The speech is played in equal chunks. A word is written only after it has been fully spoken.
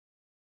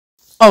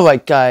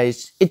Alright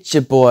guys, it's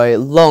your boy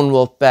Lone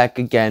Wolf back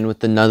again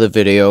with another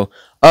video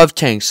of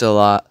Tanks a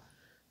Lot.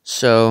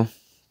 So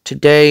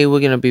today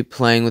we're going to be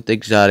playing with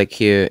Exotic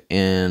here,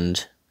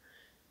 and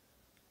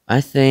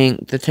I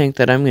think the tank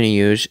that I'm going to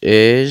use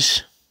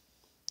is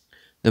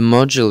the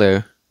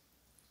Modular.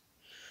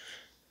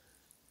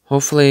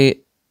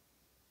 Hopefully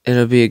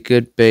it'll be a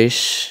good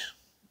base.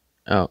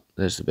 Oh,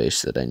 there's the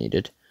base that I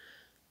needed.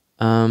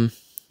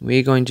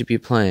 We're going to be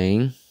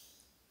playing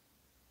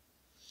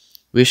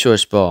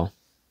Resource Ball.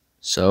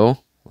 So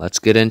let's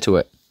get into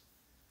it.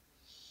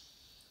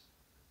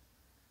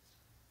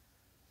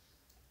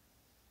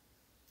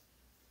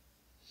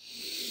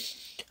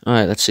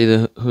 Alright, let's see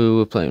who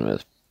we're playing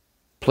with.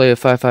 Player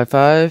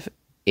 555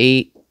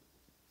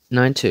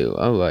 892.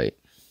 Alright.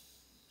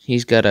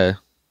 He's got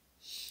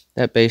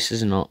that base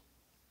isn't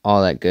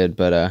all that good,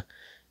 but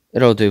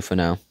it'll do for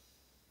now.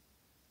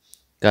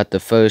 Got the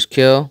first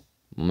kill.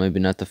 Well, maybe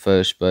not the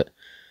first, but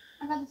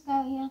I got this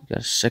guy here. got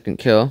a second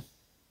kill.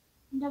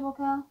 Double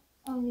kill.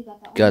 Oh, you got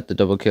that one. Got the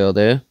double kill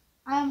there.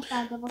 I almost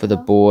got a double for kill.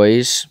 the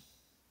boys.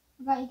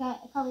 You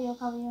got cover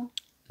you.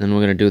 Then we're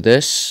gonna do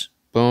this.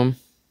 Boom.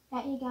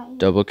 Got you.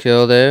 Double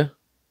kill there.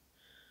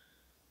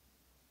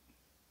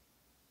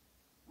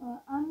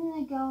 I'm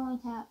gonna go and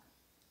attack.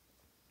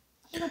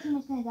 I think our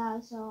teammate's gonna die,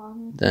 so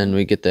I'm gonna... Then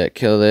we get that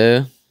kill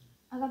there.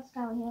 I got this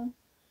guy right here.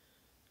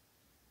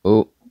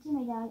 Oh. My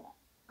teammate died.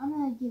 I'm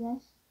gonna do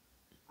this.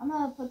 I'm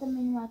gonna put them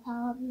in my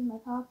power up, use my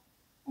pop,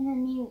 and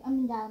then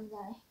I'm gonna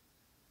die.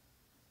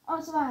 Oh,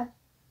 I survived.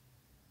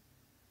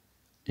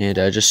 And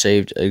I just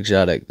saved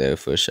Exotic there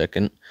for a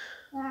second.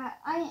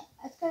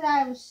 It's because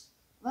I was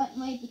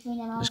right between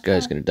them. This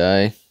guy's gonna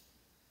die.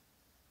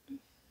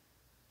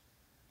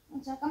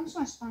 It's like, I'm just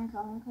gonna spawn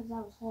kill him because that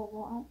was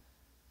horrible.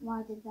 Why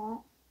I did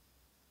that.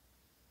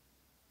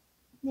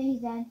 Then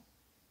he's dead.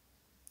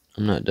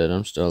 I'm not dead,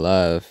 I'm still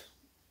alive.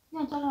 No,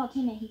 I'm talking about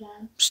teammate, he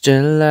died.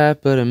 Still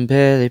alive, but I'm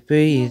barely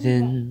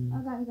breathing.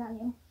 I got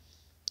you.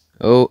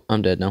 Oh,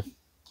 I'm dead now.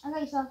 I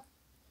got yourself.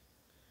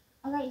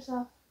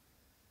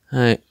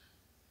 Alright.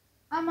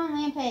 I'm on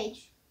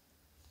Rampage.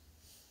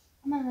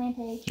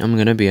 I'm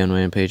gonna be on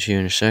Rampage here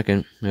in a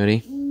second.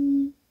 Ready?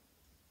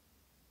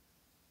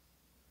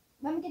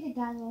 Let me get the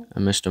guy right. I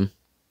missed him.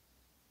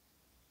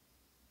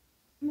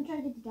 I'm gonna try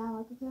to get the guy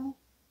right, okay?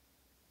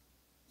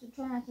 So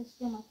try not to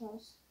steal my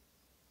kills.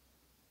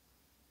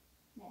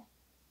 Yeah.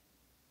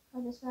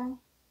 Got this guy. I'm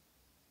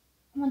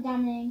gonna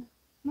dominate.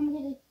 I'm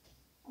gonna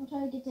try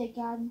to get the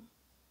guy.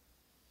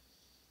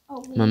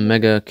 Oh, My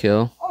mega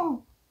kill.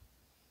 Oh!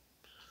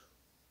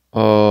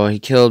 Oh, he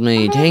killed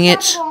me. Dang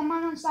it! I'm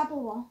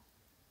unstoppable.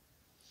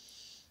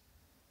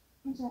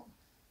 What's that?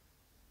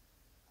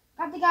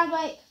 Got the guy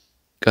right.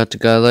 Got the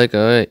guy like,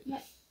 alright.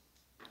 Yep.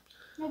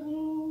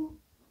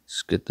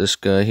 Let's get this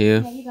guy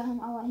here. Yeah, you got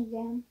him. I'll let him get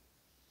him.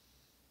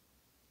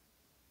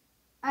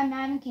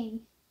 I'm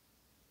king.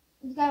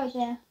 This guy right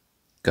there.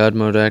 God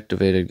mode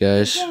activated,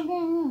 guys. Get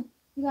him.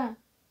 You got him.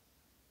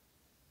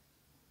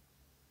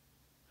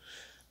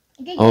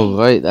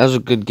 Alright, that was a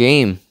good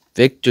game.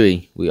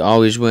 Victory. We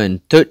always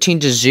win.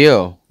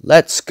 13-0.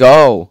 Let's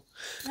go.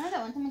 Remember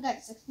that one time I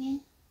got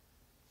 16?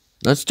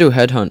 Let's do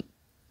headhunt.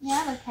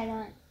 Yeah, I like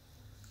headhunt.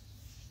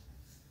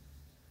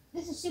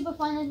 This is super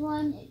fun,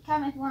 everyone.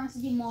 Comment if you want us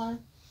to do more.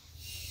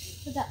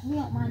 But that, we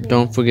don't mind.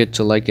 Don't forget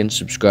to like and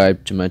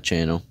subscribe to my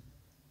channel.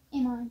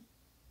 Amen.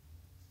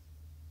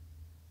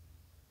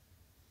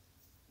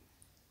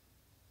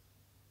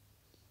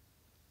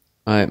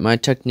 Alright, my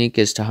technique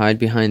is to hide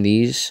behind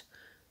these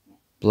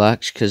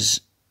blocks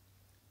because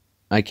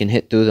I can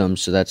hit through them,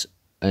 so that's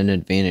an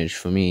advantage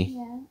for me.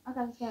 Yeah, I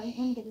got this guy. Let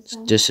me get this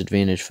guy.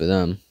 Disadvantage for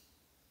them.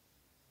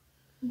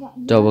 You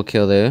Double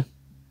kill there.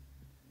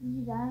 Did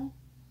you die?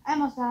 I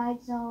almost died,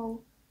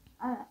 so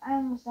I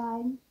almost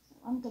died. So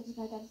I'm gonna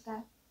get this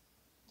guy.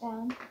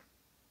 Down.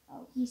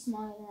 Oh, he's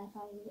smarter than I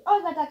thought he was. Oh,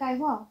 I got that guy as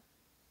well.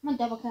 I'm gonna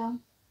double kill.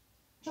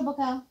 Triple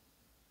kill.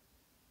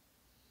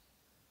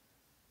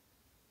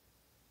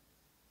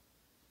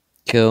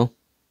 Kill.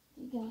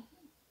 There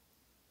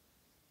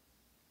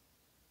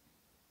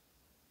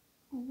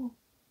you go.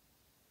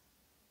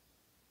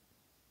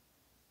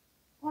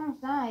 Oh,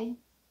 almost died.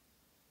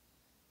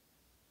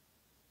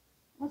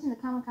 What's in the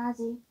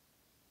kamikaze?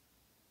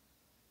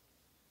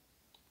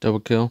 Double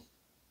kill.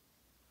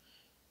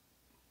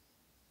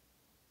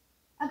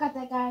 I got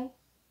that guy.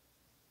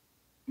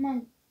 Come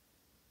on.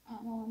 Oh,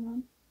 no, I'm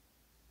on.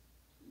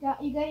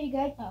 You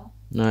good? Oh.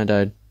 No, I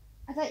died.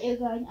 I thought you were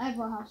good. I have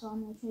a house, so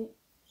I'm gonna retreat.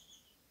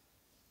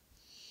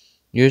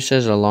 Yours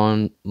has a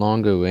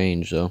longer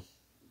range, though.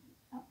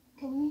 Oh,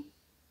 kill me.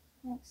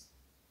 Next.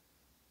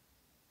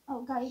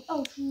 Oh, got you.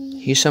 Oh,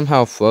 he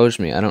somehow froze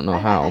me. I don't know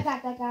how. I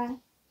got that guy.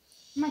 I'm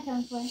not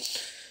killing for.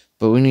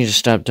 But we need to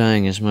stop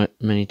dying as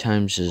many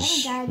times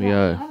as we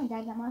are. I haven't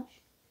died that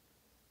much.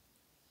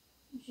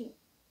 Shoot.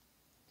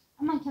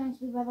 I'm on killing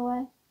spree, by the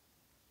way.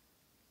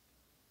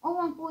 Oh,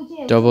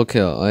 142. Double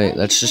kill. Alright,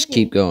 let's just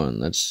keep going.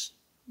 Let's.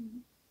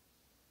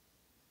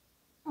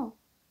 Oh.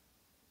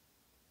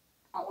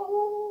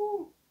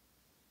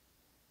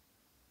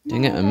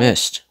 Dang it, I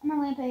missed. I'm on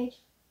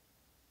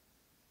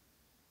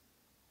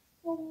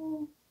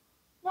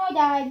No, I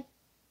died.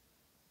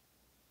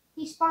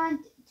 He spawned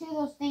 2 of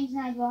those things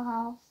and I go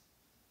health.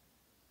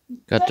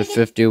 Got the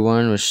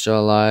 51. We're still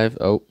alive.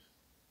 Oh.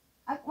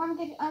 I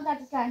got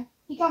this guy.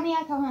 He killed me,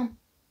 I killed him.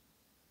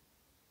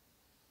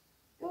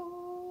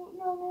 Oh,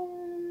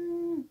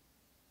 no.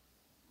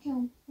 Kill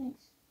him,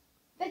 thanks.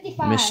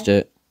 55. Missed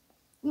it.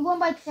 We won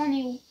by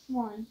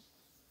 21.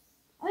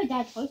 I only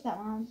died twice that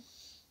round.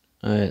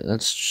 Alright,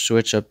 let's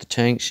switch up the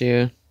tanks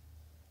here.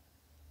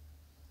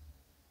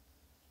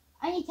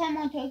 I need 10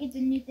 more to get the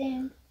new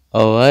thing.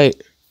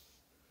 Alright.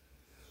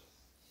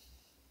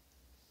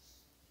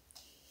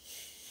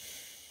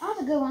 That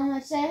was a good one,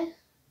 let's say.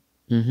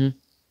 Mm-hmm.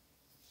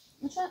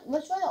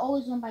 Let's try to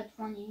always win by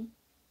 20.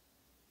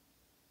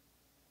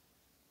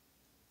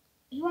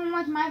 If you want to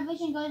watch my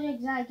vision, go to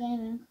Exotic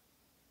Gaming.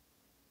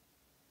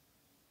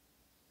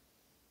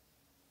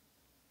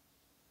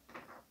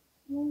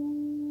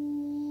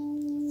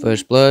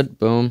 First blood.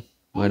 Boom.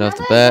 Right off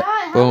the bat.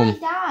 How Boom.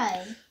 did I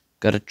die?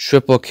 Got a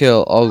triple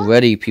kill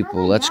already,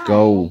 people. Let's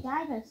go.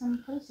 I died by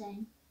some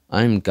person.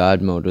 I'm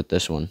God mode with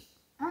this one.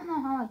 I don't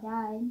know how I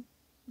died.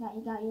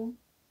 Got you.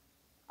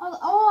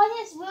 Oh, I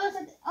just realized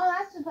that. Oh,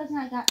 that's the person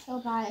I got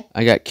killed by.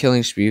 I got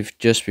killing spree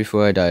just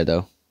before I died,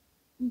 though.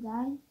 You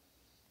died?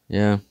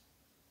 Yeah.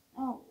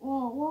 Oh,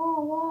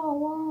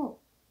 whoa.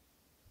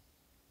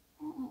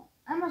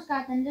 I almost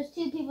got them. There's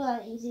 2 people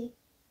that are easy.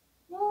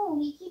 No,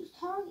 he keeps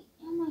talking.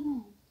 Oh my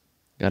god.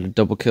 Got a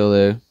double kill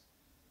there.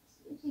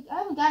 I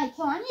haven't got a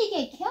kill. I need to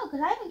get a kill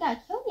because I haven't got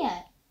a kill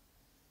yet.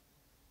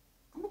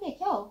 I'm gonna get a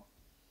kill.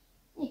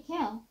 I need a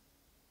kill.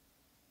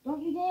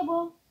 Don't you dare,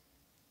 bro.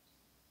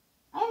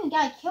 I haven't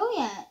got a kill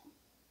yet.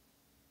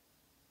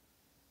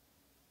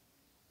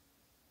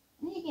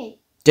 I need to get.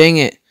 Dang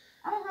it.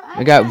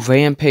 I got I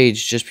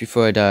rampage just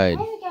before I died.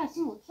 haven't got a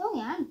single kill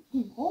yet. I'm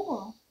doing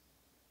horrible.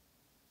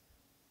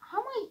 How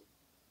am I?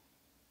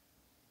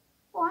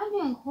 Oh, I'm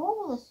doing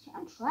horrible.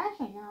 I'm trash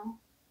right now.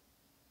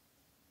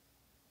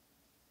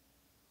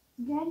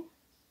 Good. I'm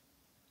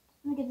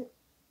gonna get it.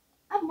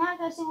 I've not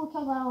got a single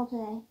kill at all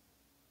today.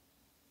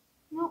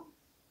 Nope.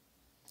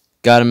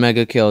 Got a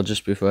mega kill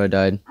just before I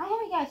died. I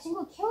haven't got a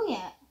single kill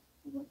yet.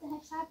 What the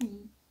heck's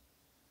happening?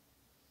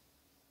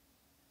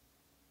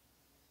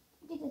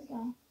 Look at this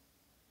guy.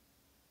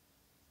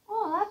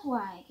 Oh, that's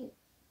why. I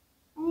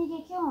need to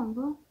get a kill on,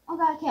 bro. I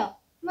got a kill.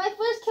 My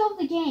first kill of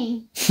the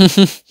game.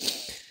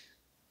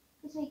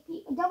 It's like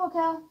a double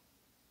kill.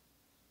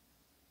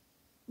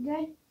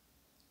 Good.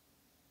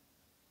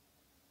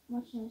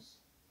 Watch this.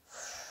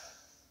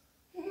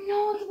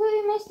 No, I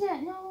completely missed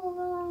it.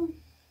 No.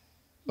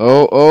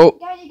 Oh.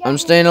 Guys, I'm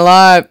staying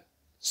alive.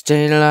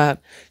 Staying alive.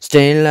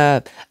 Staying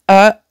alive.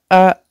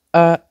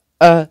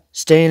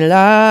 Staying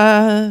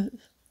alive.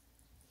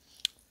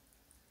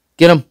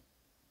 Get him.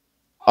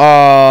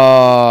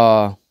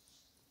 That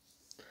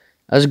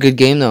was a good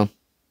game, though.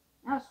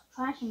 That was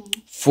trashing me.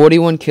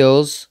 41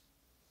 kills.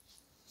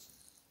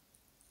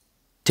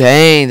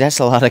 Dang, that's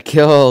a lot of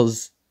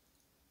kills.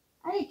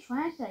 I did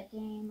trash that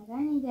game. Like,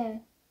 I need to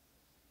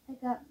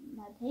pick up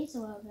my pace a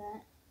little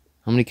bit.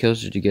 How many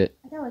kills did you get?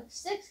 I got like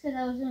 6 because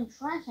I was doing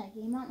trash that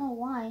game. I don't know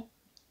why.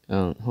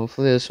 Oh,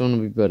 hopefully this one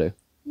will be better.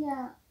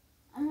 Yeah,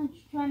 I'm gonna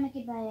try and make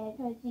it better. I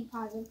try to think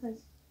positive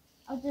because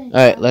I was doing.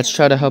 Alright, let's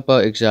try to help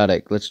out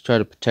Exotic. Let's try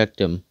to protect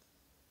him.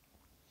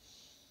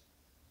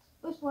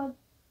 Which one?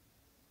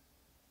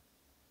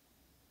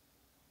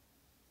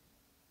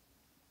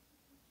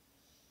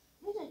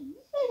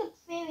 This guy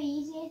looks very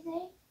easy, I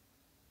think.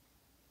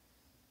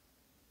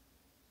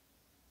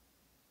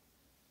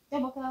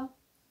 Double kill.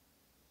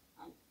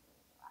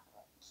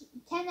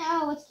 10 to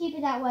 0, let's keep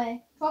it that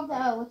way. 12 to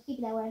 0, let's keep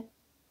it that way.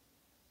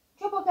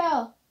 Triple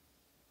kill.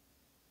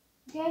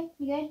 Good?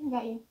 You good? I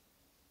got you.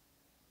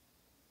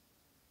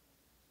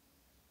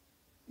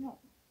 No.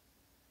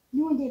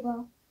 You one did,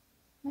 bro.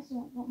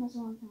 Don't mess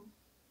around.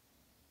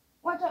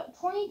 Watch out.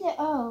 20 to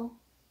 0.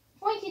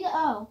 20 to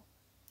 0.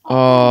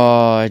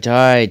 Oh, I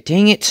died.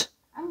 Dang it.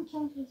 I'm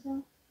killing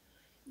myself.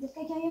 This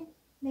guy kill you?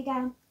 They got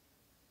him.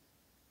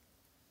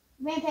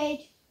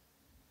 Rampage.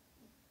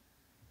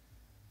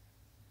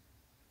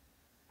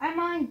 I'm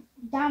on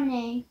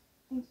dominating.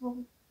 Thanks,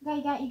 Wolfie.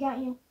 Got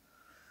you.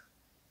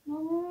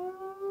 No.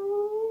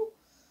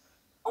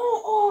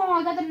 Oh,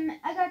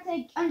 I got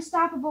the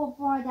unstoppable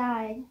before I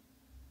died.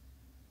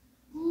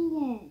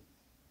 Dang it.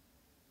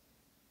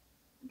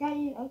 Got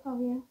you, I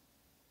cover you.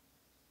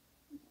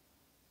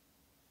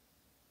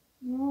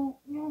 No.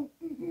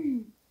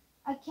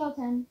 I killed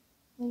him.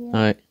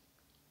 Alright.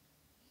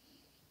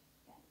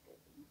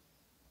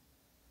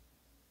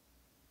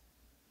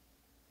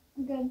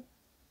 I'm good.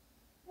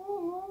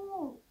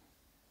 No.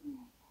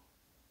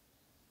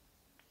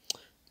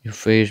 You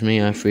freeze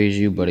me, I freeze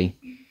you, buddy.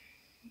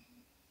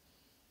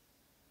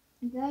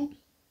 You good?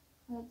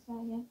 Let's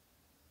go here.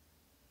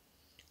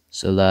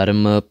 So light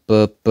 'em up,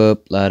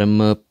 light 'em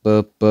up.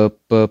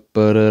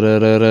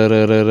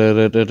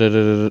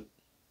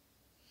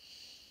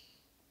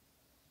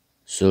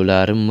 So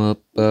light 'em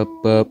up,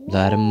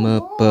 light 'em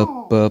up.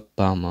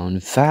 I'm on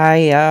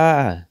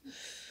fire.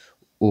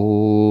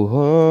 Oh.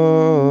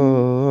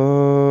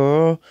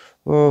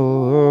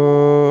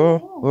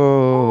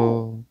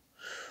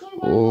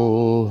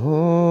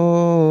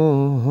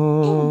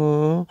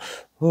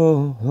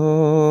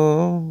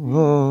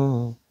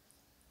 Oh.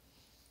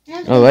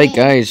 That's All right, good.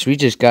 guys, we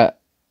just got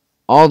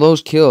all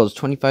those kills.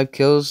 25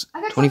 kills,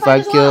 I got 25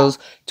 as well. kills,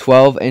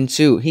 12 and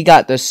 2. He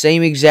got the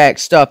same exact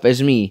stuff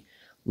as me.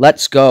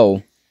 Let's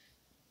go.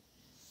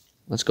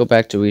 Let's go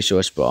back to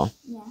Resource Ball.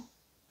 Yeah.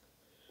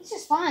 This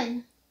is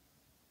fun.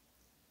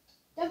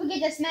 Don't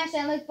forget to smash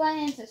that like button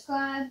and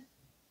subscribe.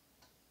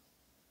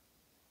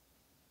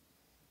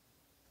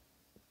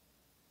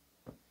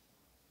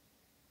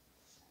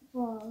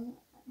 Whoa.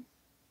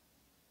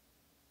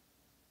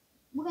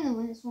 We're gonna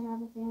win this one, I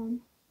have a feeling.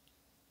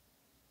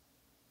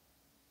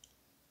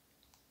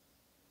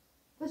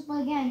 Let's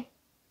play again.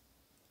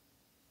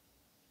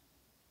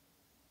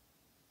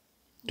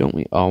 Don't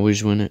we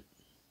always win it?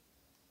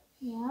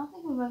 Yeah, I don't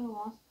think we've ever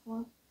lost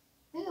before. I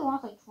think we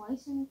lost like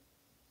twice in.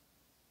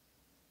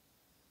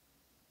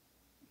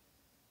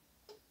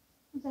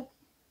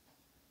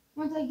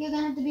 One sec, you're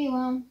gonna have to be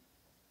alone.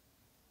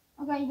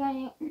 Okay, you got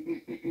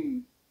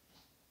it.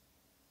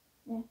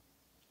 Yeah.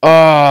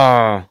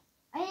 Oh,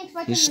 I didn't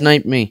expect he him to.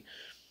 sniped me.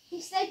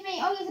 He sniped me.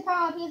 Oh, he has a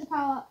power up. He has a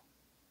power up.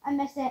 I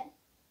missed it.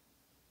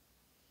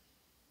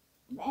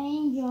 The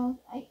angel.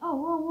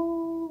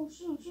 Whoa.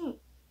 Shoot. Okay.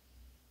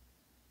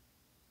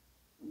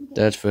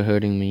 That's for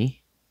hurting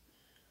me.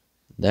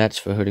 That's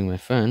for hurting my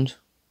friend.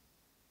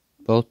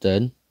 Both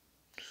dead.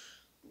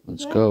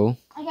 Let's Okay. go.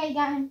 Okay, you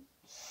got him.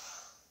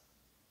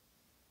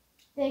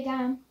 They got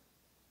him.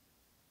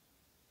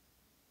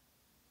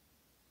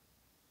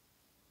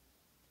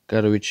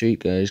 Gotta retreat,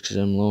 guys, because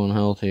I'm low on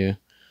health here.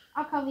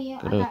 I'll cover you.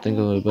 Gotta think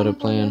of a better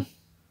plan.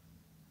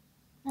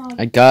 No,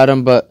 I got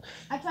him, but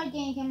I tried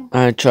getting him.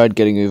 I tried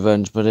getting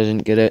revenge, but I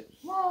didn't get it.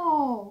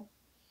 Whoa!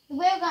 The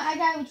whale guy, I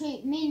got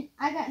retreat.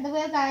 The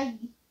whale guy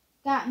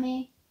got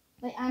me,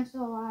 but I'm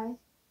still alive.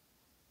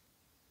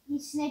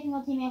 He's sniping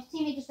on teammate.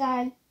 Teammate just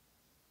died.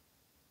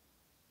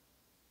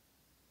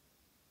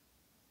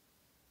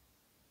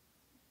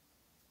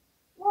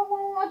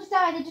 Whoa! I just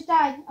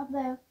died up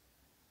there.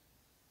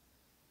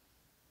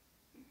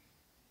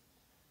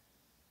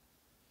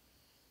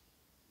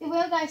 The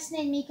whale guy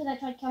sniped me because I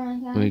tried killing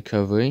him.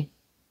 Recovery.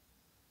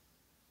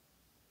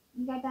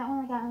 You got that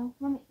one? I got him.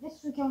 This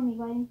is for killing me,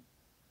 buddy.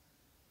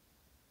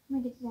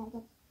 Let me get to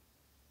that.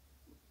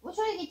 We'll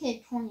try to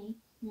get to 20.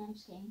 No, I'm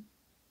just kidding.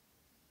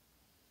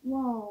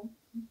 Whoa.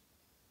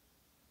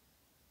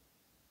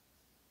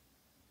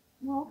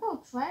 Whoa, look how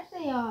trash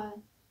they are.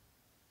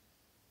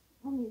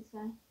 Let me this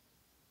guy.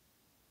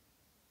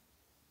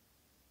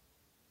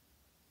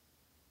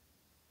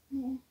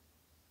 Yeah.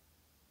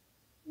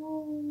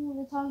 Whoa,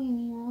 they're talking to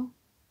me now.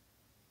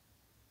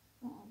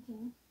 Oh,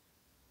 okay.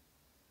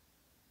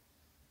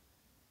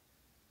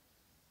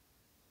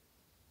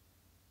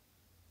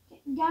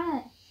 Got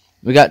it.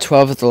 We got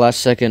 12 at the last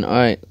second.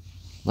 Alright,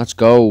 let's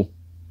go.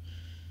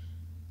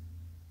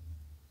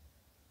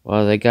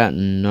 Well, they got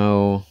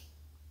no...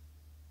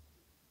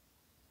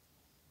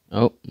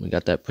 Oh, we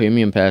got that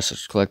premium pass.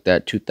 Let's collect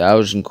that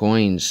 2,000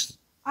 coins.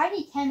 I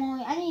need 10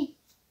 more. I need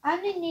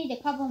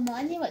a couple more.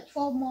 I need like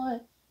 12 more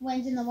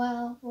wins in a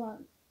while before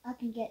I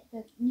can get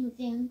the new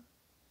thing.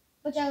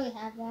 Which I already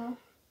have though.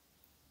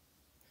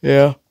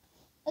 Yeah.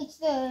 It's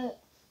the...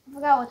 I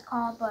forgot what it's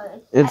called,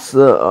 but It's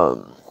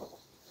the,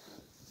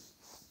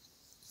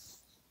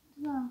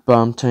 yeah.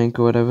 bomb tank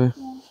or whatever.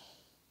 Yeah.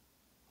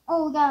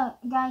 Oh, we got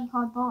a guy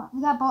called Bullet.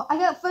 We got Bullet. I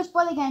got first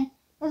bullet again.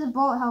 There's a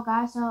bullet hell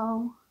guy,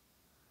 so...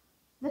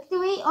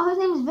 Victory? Oh, his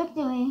name is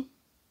Victory.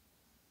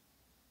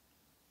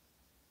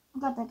 I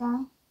got that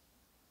guy.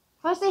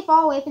 First, they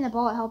fall away from the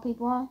bullet hell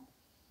people.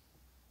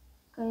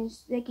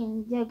 Because they're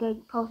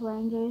good post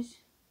rangers.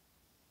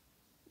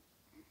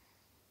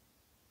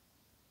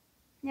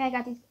 Yeah, I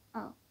got these.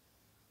 Oh.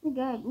 We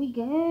good. We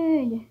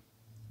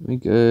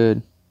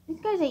good.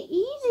 These guys are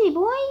easy,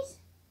 boys.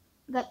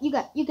 You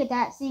get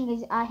that, seeing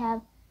as I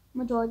have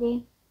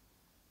majority.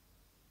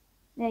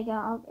 There you go.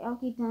 I'll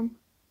keep them.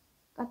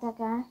 Got that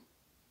guy.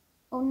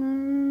 Oh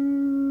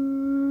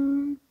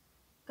no.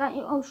 Got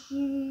you. Oh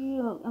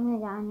shoot. I'm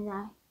gonna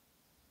die.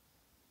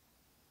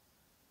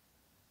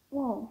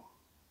 Whoa.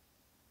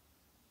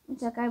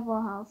 What's that guy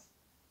for health?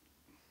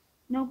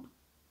 Nope.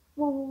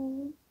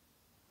 Whoa.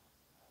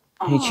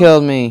 He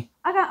killed me.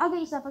 I got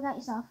your stuff. I got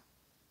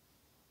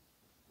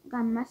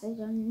a message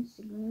on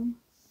Instagram.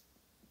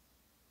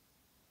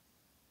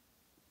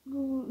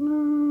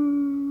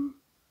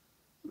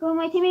 Go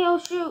my teammate. Oh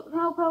shoot.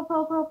 Help.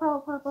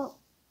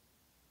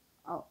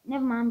 Oh,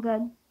 never mind. I'm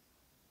good.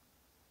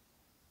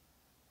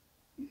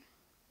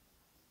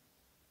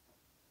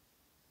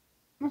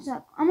 What's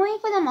up? I'm waiting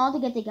for them all to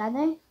get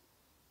together.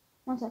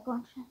 One sec.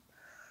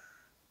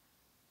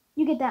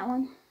 You get that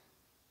one.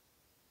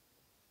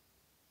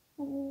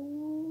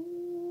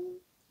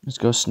 Let's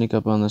go sneak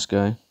up on this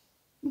guy.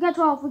 We got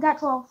 12. We got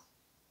 12,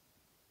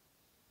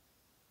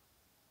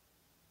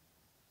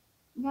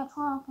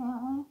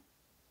 apparently.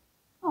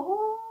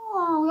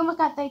 Oh, we almost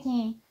got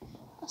 13.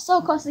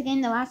 So close to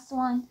getting the last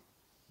one.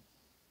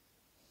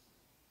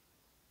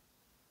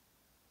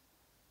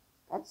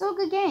 That's so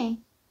good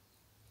game.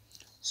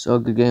 So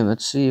good game.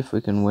 Let's see if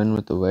we can win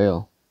with the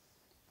whale.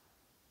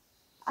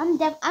 I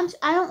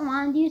don't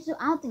want to use the.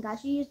 I don't think I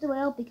should use the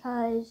whale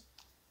because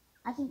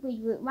I think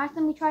last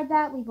time we tried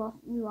that we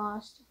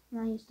lost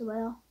when I used the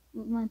whale.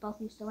 When we both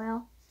used the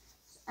whale.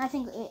 I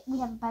think we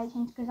have a better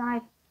chance because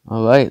I've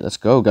All right, let's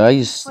go,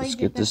 guys. Let's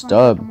get this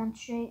dub. Like a month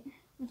straight.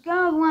 Let's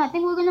go! I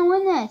think we're gonna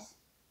win this.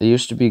 They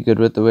used to be good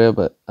with the whale,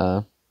 but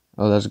oh,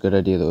 that's a good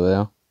idea. The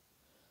whale.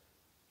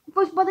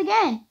 First blood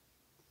again.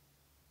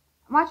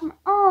 Watch my.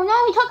 Oh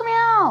no, he took me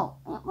out.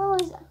 What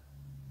was?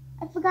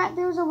 I forgot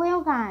there was a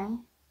whale guy.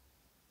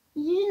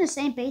 He's using the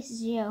same base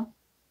as you.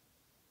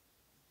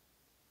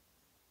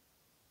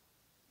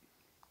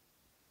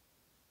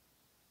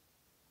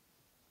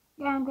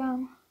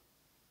 Go.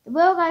 The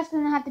whale guy's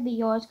gonna have to be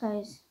yours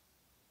because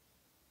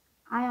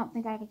I don't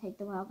think I can take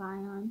the whale guy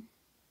on.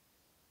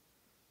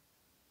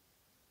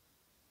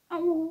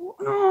 Oh,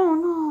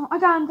 no. I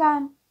got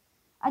him.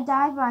 I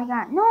died, but I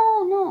got him.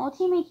 No. Our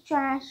teammate's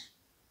trash.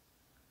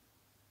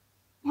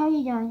 How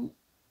you doing?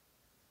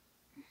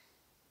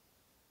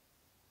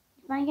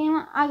 Fine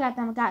game? I got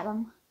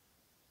them.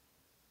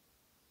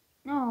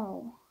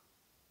 No.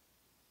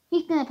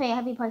 He's gonna pay a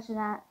heavy price for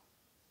that.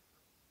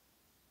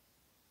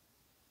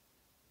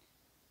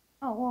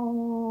 Oh,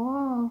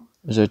 whoa.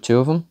 Is there two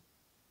of them?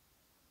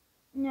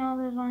 No,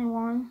 there's only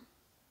one.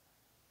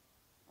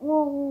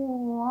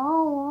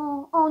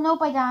 Whoa. Oh,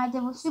 nope, I died.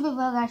 The stupid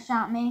little guy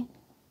shot me.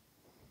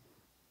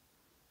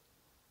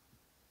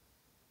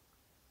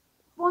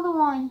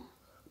 4-1.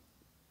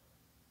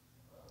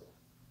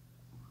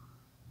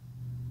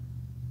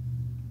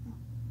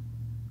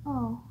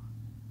 Oh.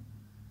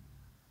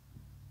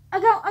 I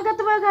got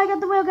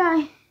the whale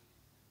guy.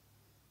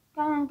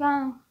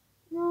 Got him.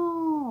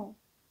 No.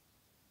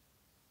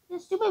 The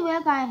stupid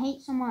whale guy I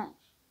hate so much.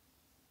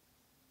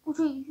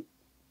 Okay.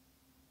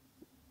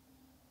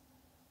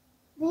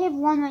 They have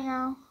one right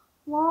now.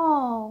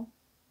 Whoa.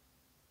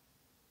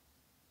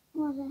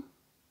 What was it?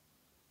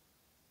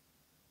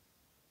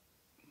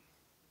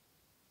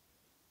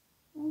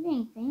 We're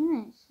getting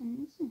famous.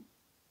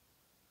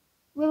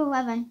 We have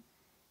 11.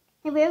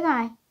 Hey, whale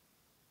guy.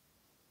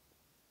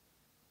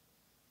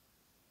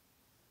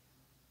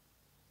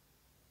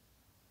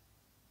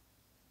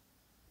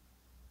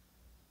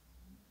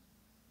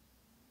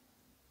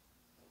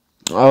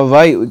 All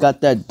right, we got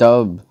that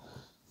dub.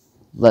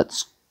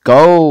 Let's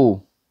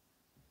go.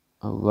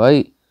 All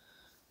right.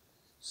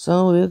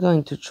 So we're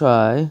going to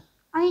try.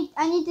 I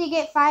need to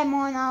get 5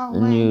 more now.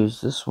 And use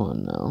this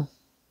one now.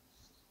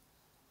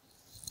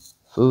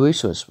 For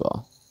resource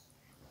ball.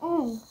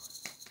 Oh.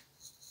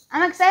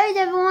 I'm excited,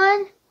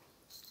 everyone.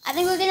 I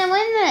think we're gonna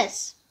win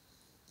this.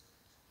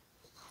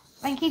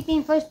 If I can keep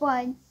being first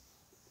blood.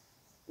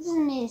 This is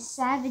gonna be a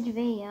savage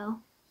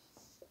video.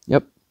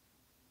 Yep.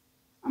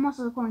 I'm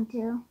also recording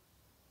too.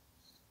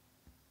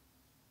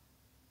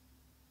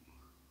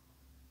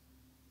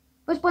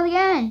 First blood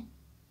again.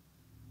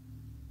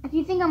 If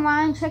you think I'm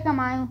lying, check out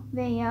my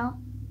video.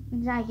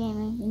 Exact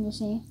Gaming, and you'll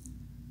see.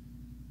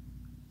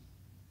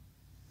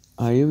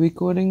 Are you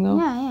recording though?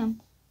 Yeah, I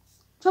am.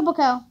 Triple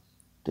kill.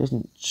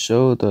 Doesn't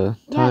show the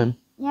time.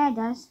 Yeah, it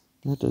does.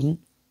 No, it doesn't.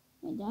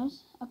 It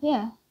does. Up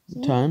here.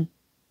 See? Time?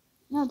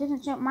 No, it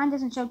doesn't show. Mine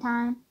doesn't show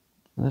time.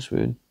 That's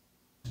weird.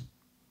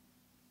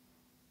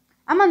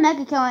 I'm a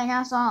mega kill right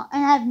now,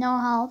 and I have no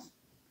health.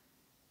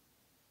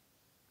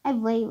 I have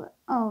way.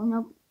 Oh,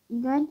 nope.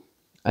 You good?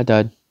 I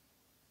died.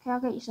 Okay, I'll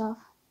get yourself.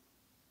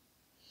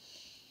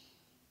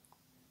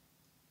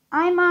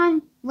 I'm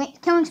on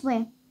killing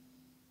spree.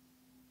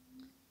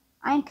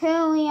 I'm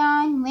currently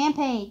on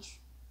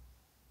Rampage.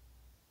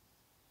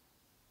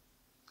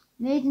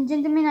 Ladies and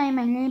gentlemen, I am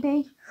on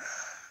Rampage.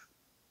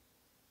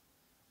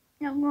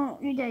 No,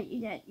 you're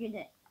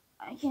dead.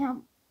 I can't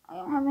help. I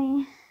don't have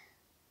any.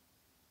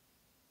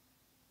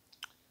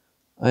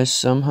 I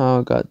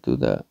somehow got through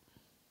that.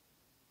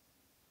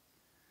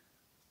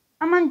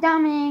 I'm on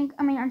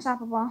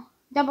Unstoppable.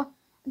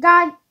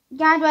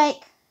 Godric.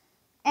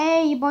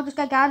 Hey, you both just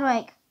got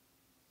Godric.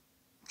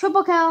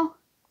 Triple kill.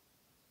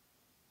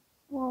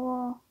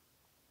 Whoa.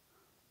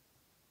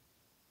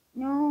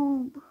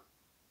 No.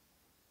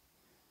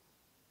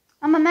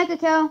 I'm a mega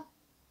kill.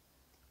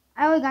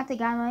 I already got the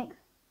Godric.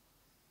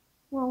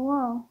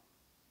 Whoa.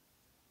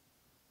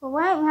 But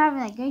we're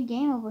having a good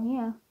game over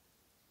here.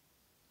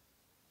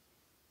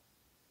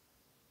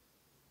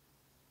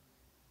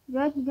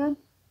 You good?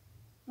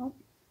 Nope.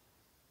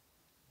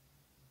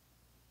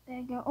 There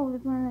you go. Oh,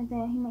 there's one right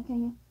there. He might kill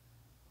you.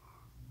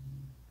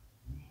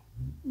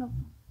 Nope.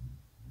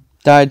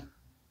 Died.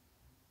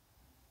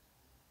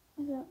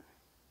 What's up?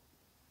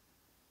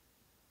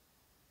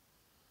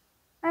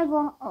 I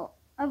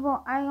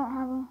don't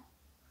have a.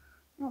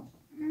 Nope.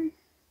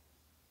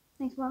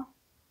 Thanks, bro.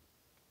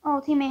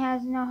 Oh, teammate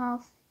has no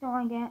health. Don't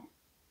want to get.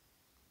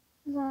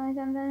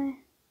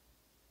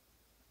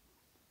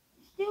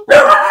 Stupid.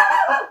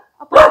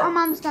 I'll put my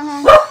mom's gun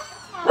on.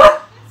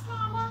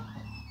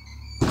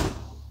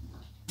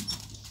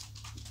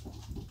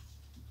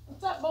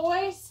 What's up,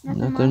 boys?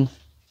 Nothing.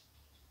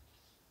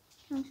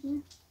 What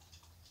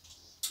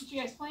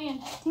you guys playing?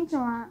 Thanks a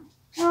lot.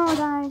 Oh,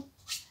 guys.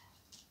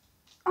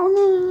 Oh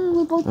no,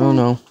 we both died. Oh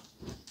no.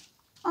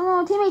 Oh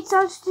no, teammate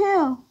sucks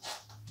too.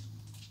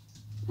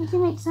 My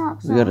teammate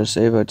sucks. We gotta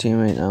save our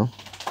teammate now.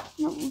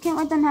 No, we can't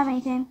let them have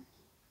anything.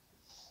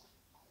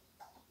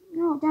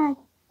 No, Dad.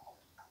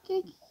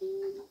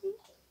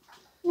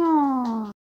 No.